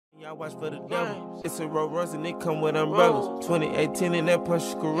I watch for the devil. It's a Rolls Royce and it come with umbrellas. 2018 in that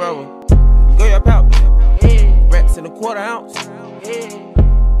Porsche Corolla. Go your pouch. Rats in a quarter ounce.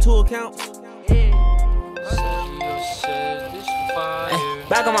 2 accounts.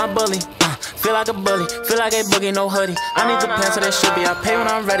 Back on my bully, feel like a bully, feel like a boogie, no hoodie. I need the pants so they should be. I pay when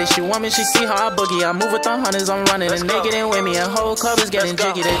I'm ready. She want me, she see how I boogie. I move with the hundreds, I'm running, and they get in with me. And whole club is getting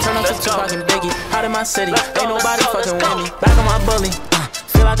jiggy. They turn up to Tupac and Biggie. Out in my city, ain't nobody fucking with me. Back on my bully.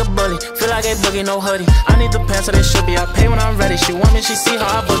 Feel like a bully, feel like a boogie, no hoodie. I need the pants so they should be. I pay when I'm ready. She want me, she see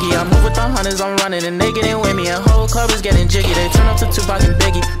how I boogie. I move with the hundreds, I'm running, and they get in with me. And whole club is getting jiggy. They turn up to Tupac and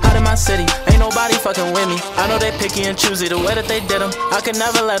Biggie. Out in my city, ain't nobody fucking with me. I know they picky and choosy, the way that they did them, I could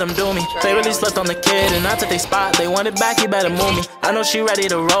never let them do me. They really slipped on the kid and I took they spot. They want it back, you better move me. I know she ready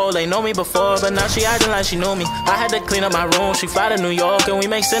to roll, they know me before, but now she acting like she knew me. I had to clean up my room, she fly to New York and we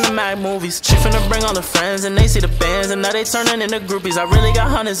make cinematic movies. She finna bring all the friends and they see the bands, and now they turning into groupies. I really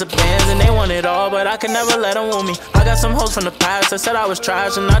got hundreds of bands and they want it all, but I could never let them woo me. I got some hoes from the past that said I was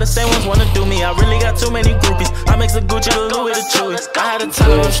trash, and now the same ones wanna do me. I really got too many groupies. I mix the Gucci, the Louis, the Chewy. I had to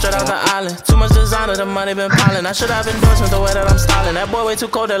tell them straight out the island. Too much designer, the money been piling. I should have endorsements the way that I'm styling. That boy way too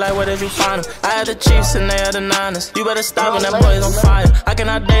cold, they like, where did you find him? I had the Chiefs and they had the Niners. You better stop when that boy is on fire. I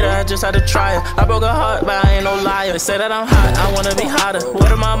cannot date her, I just had to try it. I broke her heart, but I ain't no liar. They say that I'm hot, I wanna be hotter.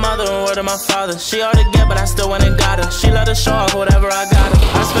 Word of my mother and word of my father. She hard to get, but I still went and got her. She let her show off whatever I got her.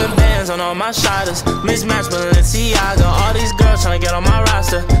 I spent bands on all my shotters. Mismatch Balenciaga. All these girls tryna get on my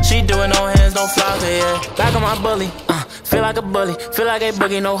roster. She doing no hands, no flocker, yeah. Back on my bully. Feel like a bully, feel like a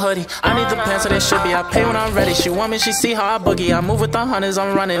boogie, no hoodie. I need the pants so they should be. I pay when I'm ready. She want me, she see how I boogie. I move with the hundreds,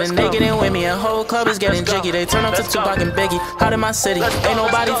 I'm running, and they get in with me. And whole club is getting jiggy. They turn up to Tupac and Biggie. Out in my city, ain't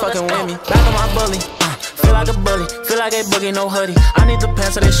nobody fucking with me. Back on my bully. Feel like a bully, feel like a boogie, no hoodie. I need the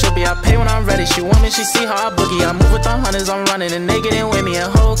pants so they should be. I pay when I'm ready. She want me, she see how I boogie. I move with the hundreds, I'm running, and they get in with me.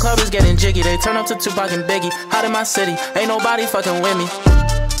 And whole club is getting jiggy. They turn up to Tupac and Biggie. Out in my city, ain't nobody fucking with me.